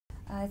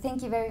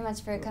Thank you very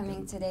much for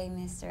coming today,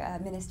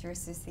 Minister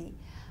Susi.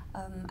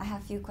 I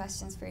have a few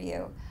questions for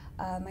you.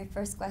 My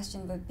first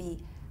question would be,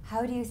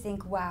 how do you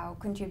think WAW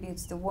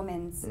contributes to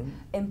women's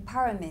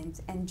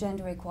empowerment and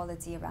gender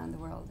equality around the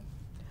world?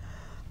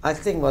 I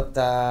think what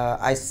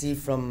I see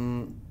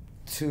from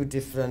two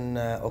different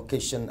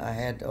occasions I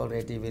had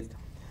already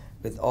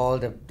with all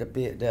the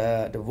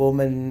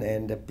women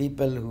and the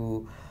people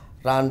who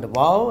run the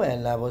WAW,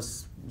 and I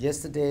was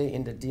yesterday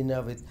in the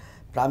dinner with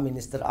Prime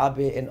Minister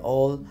Abe and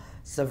all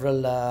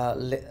several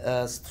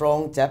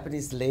strong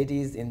Japanese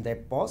ladies in their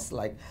posts,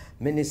 like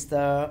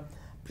minister,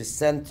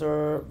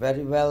 presenter,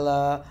 very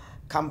well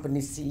company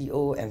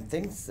CEO and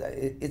things.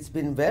 It's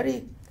been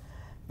very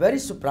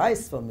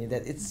surprised for me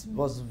that it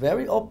was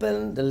very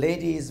open. The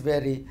lady is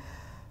very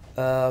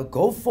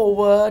go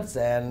forwards,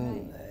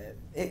 and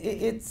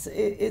it's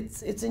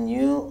a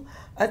new,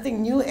 I think,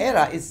 new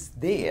era is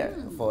there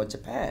for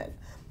Japan.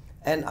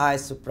 And I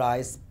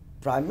surprised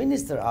Prime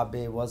Minister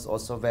Abe was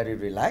also very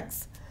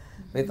relaxed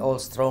with all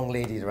strong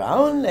ladies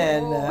around,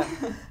 and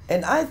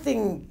and I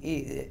think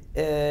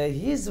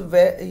he's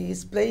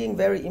playing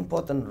very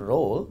important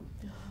role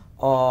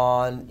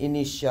on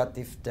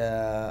initiative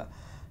the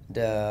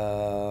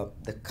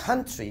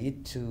country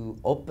to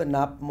open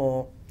up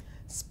more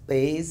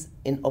space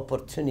and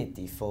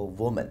opportunity for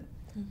women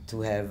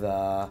to have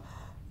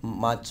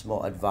much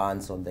more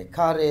advance on their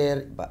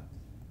career, but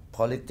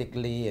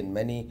politically and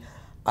many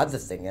other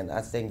things. And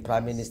I think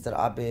Prime Minister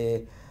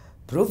Abe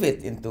proved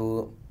it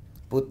into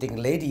putting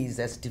ladies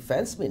as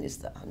defense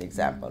minister, an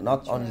example,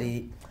 not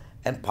only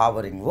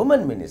empowering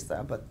women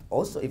minister, but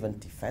also even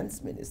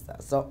defense minister.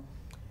 So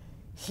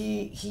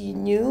he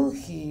knew,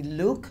 he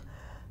looked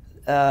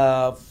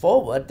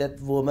forward that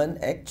women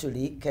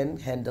actually can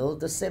handle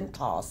the same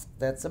task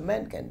that a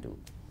man can do.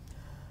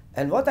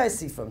 And what I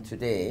see from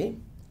today,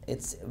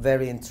 it's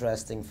very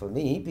interesting for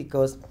me,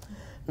 because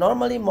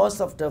normally most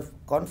of the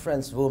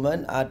conference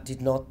women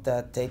did not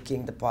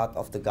taking the part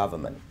of the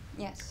government.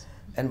 Yes.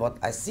 And what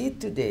I see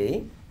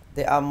today,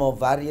 there are more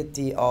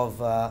variety of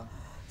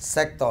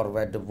sector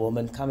where the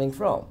women coming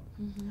from.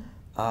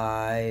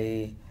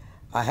 I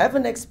have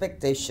an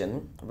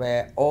expectation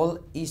where all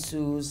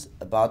issues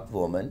about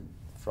women,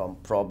 from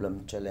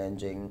problem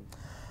challenging,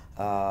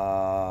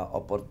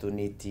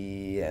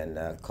 opportunity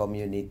and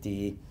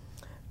community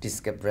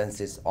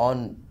discrepancies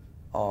on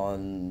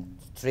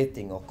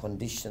treating or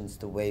conditions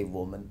the way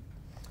women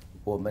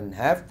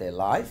have their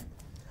life,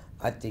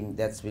 I think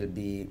that will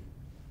be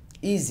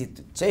easy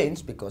to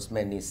change because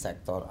many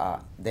sectors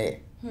are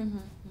there.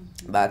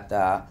 But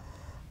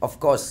of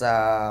course,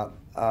 at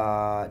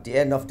the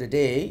end of the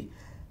day,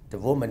 the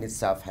woman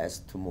itself has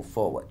to move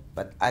forward.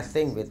 But I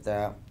think with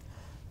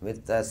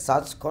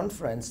such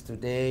conference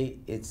today,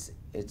 it's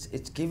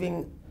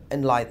giving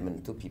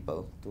enlightenment to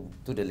people,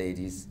 to the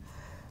ladies,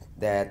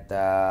 that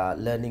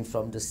learning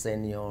from the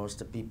seniors,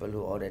 the people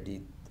who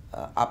already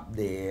up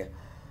there,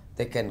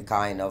 they can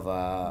kind of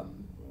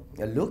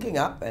looking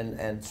up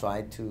and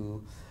try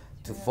to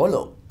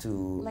follow,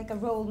 to like a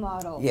role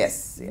model.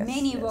 Yes,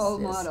 many role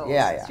models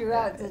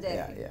throughout the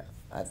day.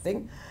 I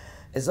think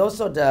it's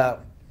also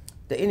the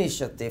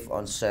initiative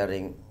on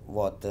sharing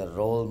what the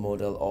role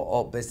model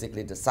or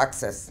basically the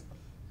success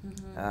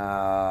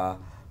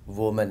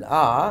women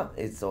are.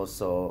 It's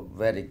also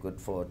very good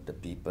for the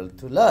people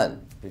to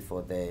learn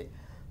before they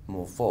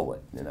move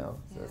forward, you know,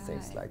 so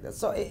things like that.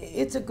 So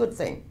it's a good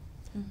thing.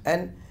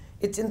 And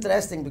it's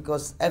interesting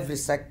because every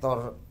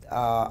sector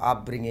are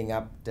bringing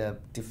up the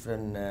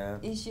different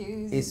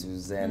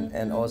issues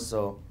and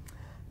also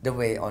the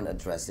way on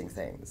addressing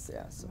things.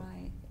 Yeah. So.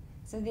 Right.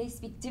 So they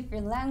speak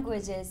different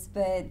languages,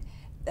 but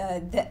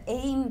the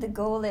aim, the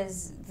goal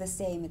is the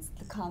same. It's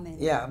the common.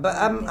 Yeah, but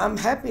I'm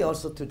happy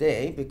also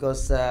today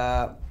because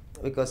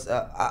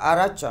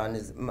Arachan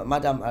is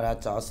Madam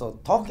Aracha also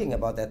talking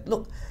about that.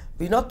 Look,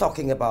 we're not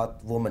talking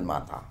about woman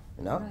matter,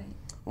 you know. Right.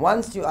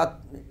 Once you are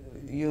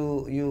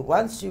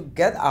once you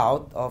get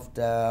out of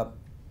the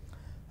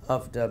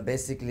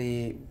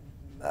basically,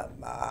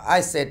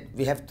 I said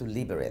we have to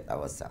liberate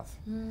ourselves.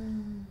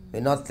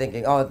 We're not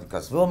thinking, oh,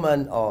 because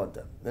women or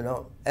you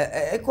know,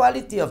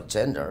 equality of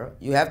gender.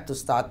 You have to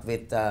start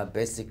with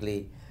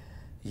basically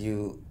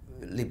you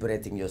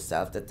liberating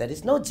yourself that there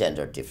is no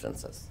gender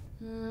differences.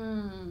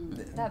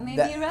 That may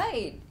be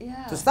right.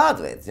 Yeah. To start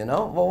with, you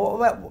know,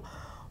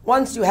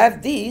 once you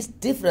have these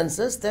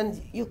differences, then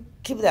you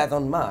keep that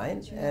on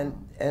mind,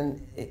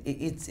 and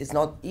it's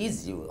not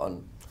easy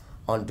on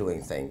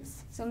doing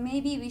things. So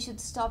maybe we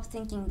should stop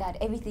thinking that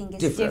everything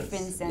is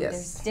different and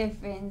there's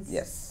difference.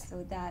 Yes.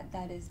 So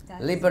that is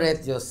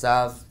liberate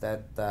yourself.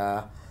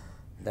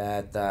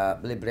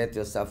 Liberate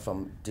yourself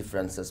from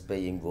differences,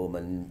 being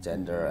woman,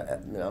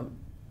 gender, you know,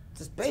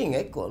 just being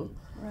equal.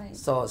 Right.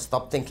 So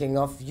stop thinking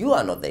of you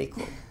are not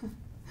equal.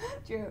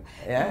 True.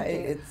 Yeah,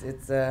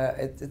 it's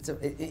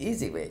an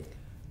easy way.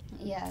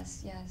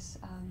 Yes.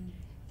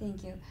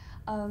 Thank you.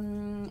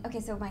 Okay,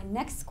 so my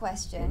next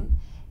question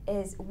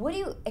is, what do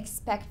you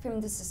expect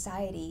from the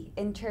society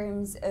in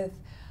terms of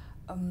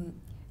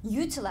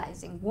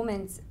utilizing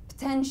women's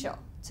potential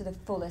to the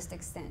fullest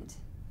extent?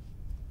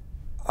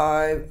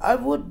 I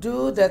would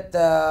do that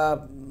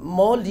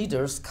more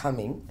leaders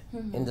coming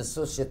in the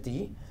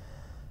society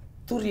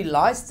to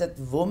realize that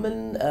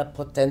women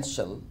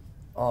potential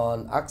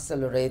on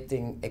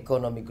accelerating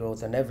economic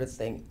growth and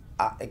everything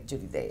are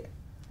actually there.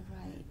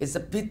 Right. It's a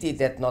pity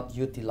that not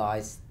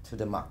utilized to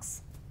the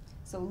max.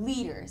 So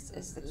leaders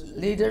is the key.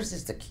 Leaders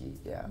is the key,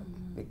 yeah.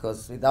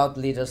 Because without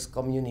leaders,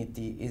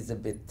 community is a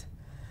big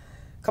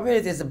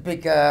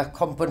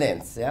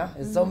component, yeah.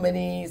 There's so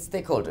many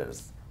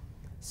stakeholders.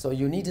 So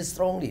you need a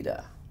strong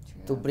leader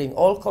to bring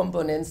all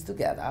components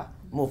together,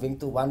 moving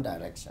to one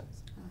direction.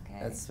 Okay.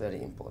 That's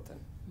very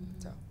important.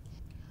 So.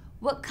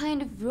 What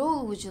kind of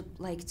role would you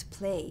like to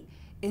play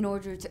in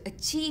order to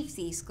achieve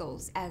these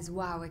goals as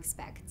WAW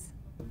expects?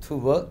 To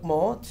work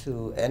more,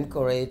 to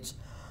encourage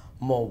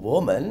more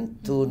women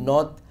to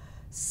not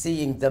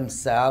seeing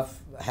themselves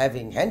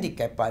having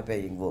handicap by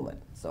being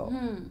women. So,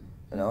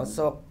 you know,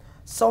 so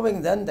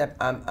showing them that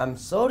I'm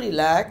so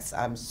relaxed,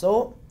 I'm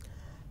so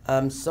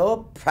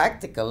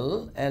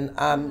practical, and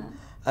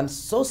I'm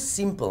so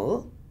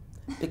simple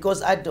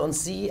because I don't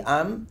see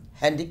I'm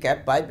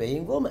handicapped by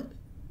being woman.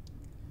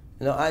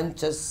 You know, I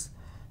just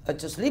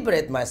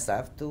liberate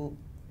myself to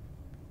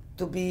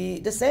be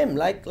the same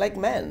like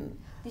men.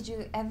 Did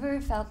you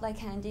ever felt like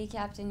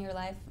handicapped in your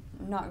life?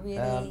 Not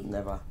really.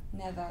 Never.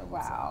 Never.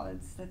 Wow,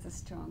 that's a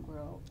strong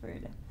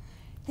word.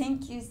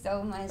 Thank you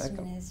so much,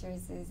 Welcome. Minister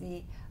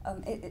Susi.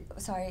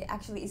 Sorry,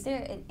 actually, is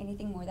there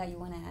anything more that you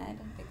want to add?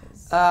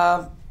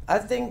 Because I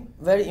think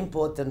very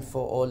important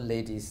for all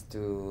ladies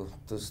to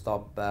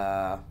stop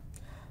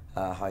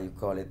how you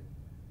call it,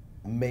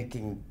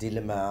 making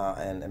dilemma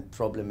and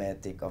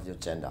problematic of your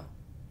gender.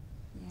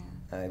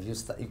 yeah. If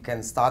you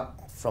can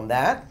start from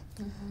that,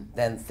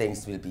 then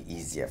things will be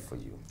easier for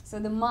you. So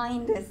the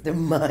mind is. The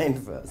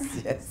mind first,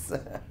 yes.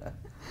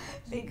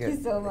 Thank Good.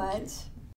 you so Thank you. much.